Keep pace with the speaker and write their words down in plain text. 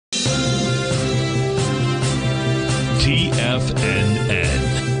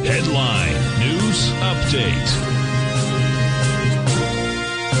TFNN Headline News Update.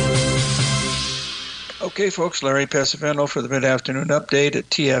 Okay, folks, Larry Pesavento for the mid-afternoon update at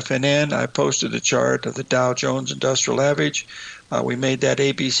TFNN. I posted a chart of the Dow Jones Industrial Average. We made that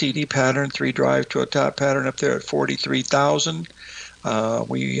ABCD pattern, 3 drive to a top pattern up there at 43,000.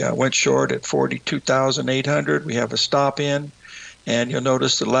 We went short at 42,800. We have a stop in, and you'll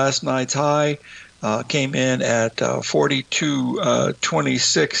notice that last night's high came in at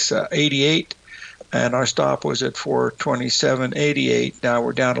 42.2688. And our stop was at 427.88. Now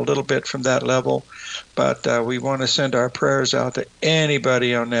we're down a little bit from that level, but we want to send our prayers out to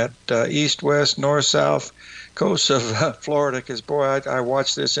anybody on that east, west, north, south coast of Florida, because, boy, I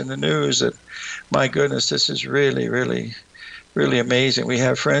watched this in the news that, my goodness, this is really, really, really amazing. We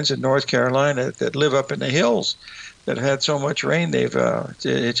have friends in North Carolina that live up in the hills that have had so much rain.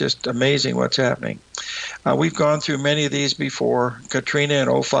 It's just amazing what's happening. We've gone through many of these before. Katrina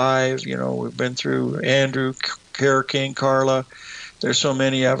in 05, we've been through Andrew, Hurricane Carla. There's so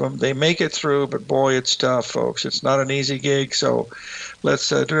many of them. They make it through, but boy, it's tough, folks. It's not an easy gig, so let's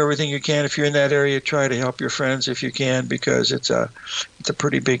do everything you can. If you're in that area, try to help your friends if you can, because it's a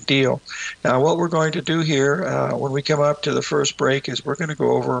pretty big deal. Now, what we're going to do here when we come up to the first break is we're going to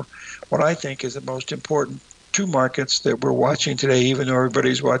go over what I think is the most important 2 markets that we're watching today, even though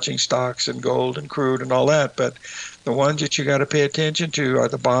everybody's watching stocks and gold and crude and all that. But the ones that you got to pay attention to are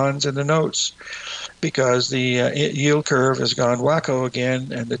the bonds and the notes, because the yield curve has gone wacko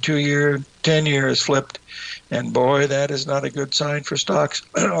again, and the 2-year, 10-year has flipped. And boy, that is not a good sign for stocks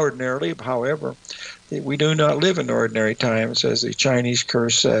ordinarily. However, we do not live in ordinary times, as the Chinese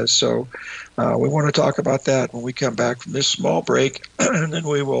curse says. So we want to talk about that when we come back from this small break, and then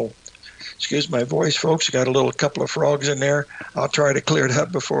we will. Excuse my voice, folks. Got a couple of frogs in there. I'll try to clear it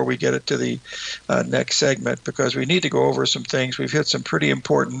up before we get it to the next segment, because we need to go over some things. We've hit some pretty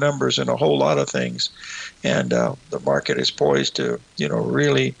important numbers in a whole lot of things, and the market is poised to,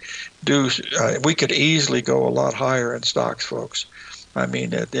 really do. We could easily go a lot higher in stocks, folks. I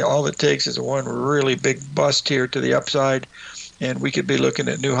mean, all it takes is one really big bust here to the upside, and we could be looking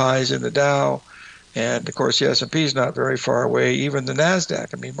at new highs in the Dow. And, of course, the S&P is not very far away, even the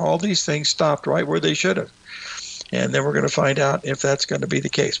NASDAQ. I mean, all these things stopped right where they should have. And then we're going to find out if that's going to be the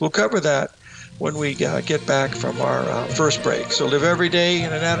case. We'll cover that when we get back from our first break. So live every day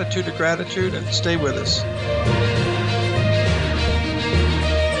in an attitude of gratitude and stay with us.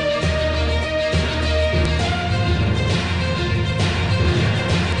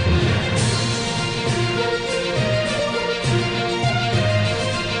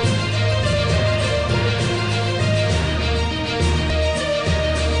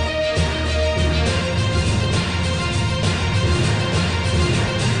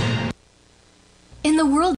 In the world